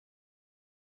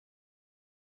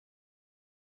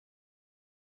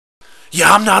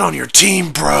Yeah, I'm not on your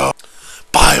team, bro.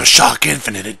 BIOSHOCK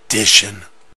Infinite Edition.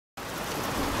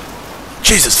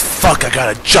 Jesus fuck, I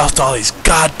gotta adjust all these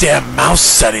goddamn mouse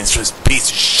settings for this piece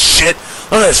of shit.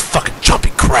 Look at this fucking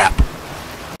jumpy crap.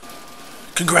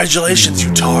 Congratulations,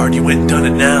 you tard. You went and done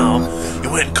it now.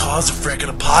 You went and caused a frickin'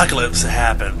 apocalypse to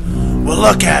happen. Well,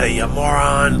 look at it, you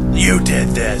moron. You did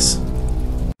this.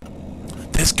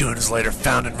 This goon is later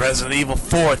found in Resident Evil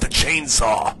 4 at the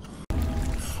chainsaw.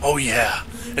 Oh yeah.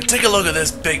 And take a look at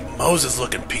this big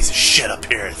Moses-looking piece of shit up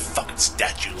here. Fucking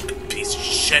statue-looking piece of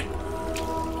shit. You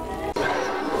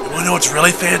wanna know what's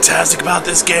really fantastic about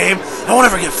this game? I won't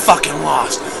ever get fucking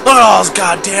lost. Look at all those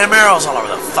goddamn arrows all over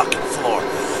the fucking floor.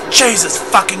 Jesus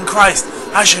fucking Christ.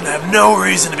 I shouldn't have no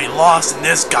reason to be lost in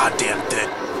this goddamn thing.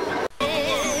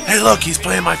 Hey look, he's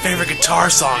playing my favorite guitar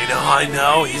song. You know how I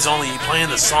know? He's only playing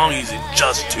the song using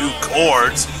just 2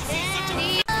 chords.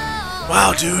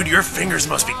 Wow, dude, your fingers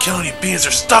must be killing you beans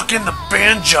are stuck in the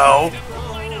banjo.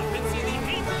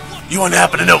 You wouldn't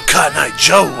happen to know Cotton Eye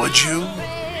Joe, would you?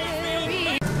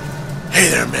 Hey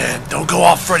there, man. Don't go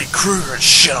off Freddy Krueger and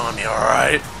shit on me,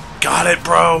 alright? Got it,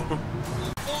 bro?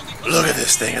 Look at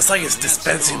this thing. It's like it's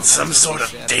dispensing some sort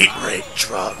of date rape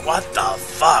drug. What the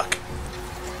fuck?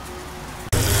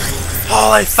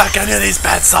 Holy fuck, I knew these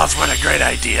bath salts weren't a great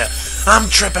idea. I'm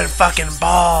tripping fucking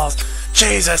balls.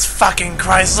 Jesus fucking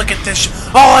Christ, look at this shit.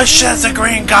 Holy shit, it's a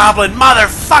green goblin.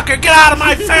 Motherfucker, get out of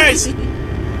my face!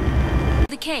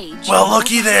 The cage. Well,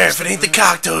 looky there, if it ain't the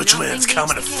Cocteau Twins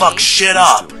coming to fuck shit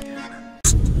up.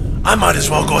 I might as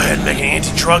well go ahead and make an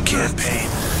anti-drug campaign.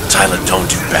 Tyler, don't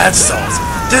do bath salts.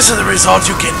 This is the results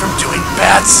you get from doing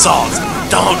bath salts.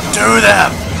 Don't do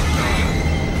them!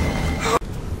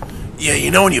 Yeah,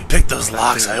 you know when you pick those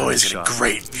locks, I always get a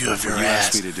great view of your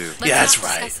ass. Yeah, that's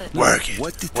right. Work it.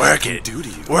 Work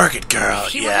it. Work it, girl.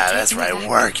 Yeah, that's right.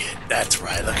 Work it. That's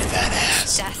right. Look at that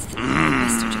ass.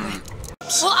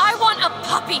 Well, I want a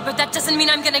puppy, but that doesn't mean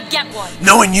I'm gonna get one.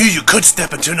 Knowing you, you could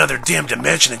step into another damn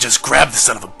dimension and just grab the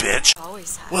son of a bitch.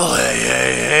 Well,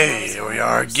 hey, here we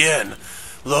are again.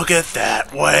 Look at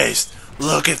that waist.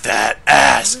 Look at that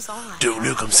ass! Duke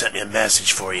Nukem sent me a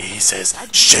message for you. He says,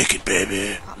 shake it,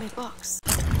 baby.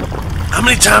 How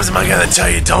many times am I gonna tell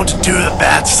you don't do the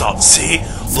bath salt? See?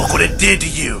 Look what it did to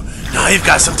you. Now you've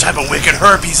got some type of wicked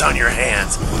herpes on your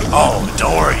hands. Oh,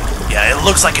 don't worry. Yeah, it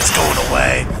looks like it's going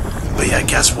away. But yeah,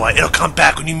 guess what? It'll come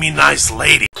back when you meet a nice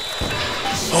lady.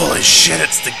 Holy shit,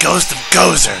 it's the ghost of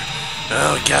Gozer.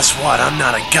 Oh, guess what? I'm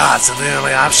not a god, so the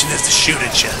only option is to shoot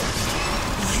at you.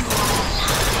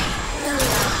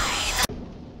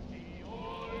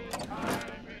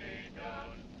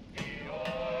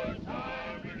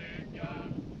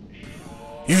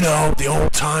 You know, the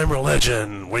old-time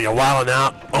religion, where you're wilding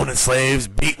out, owning slaves,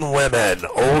 beating women.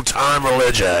 Old-time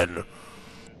religion.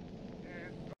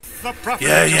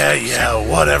 Yeah,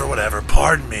 whatever.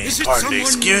 Pardon me,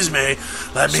 excuse me.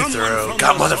 Let me through.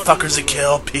 Got motherfuckers to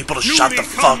kill, people to shut the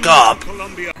fuck up.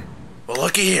 Well,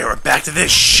 looky here, we're back to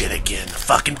this shit again. The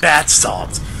fucking bath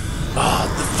salts. Oh,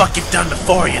 the fuck you've done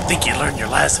before, you'd think you learned your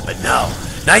lesson, but no.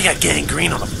 Now you got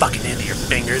gangrene on the fucking end of your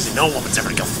fingers, and no woman's ever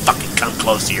gonna fucking come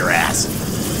close to your ass.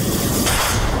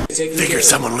 Figured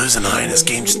someone losing an eye in this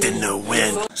game just didn't know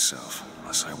when. Myself,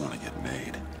 unless I want to get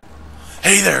made.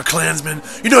 Hey there, Klansman.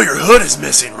 You know your hood is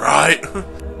missing, right?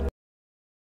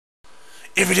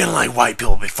 If you didn't like white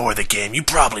people before the game, you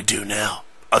probably do now.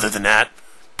 Other than that,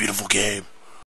 beautiful game.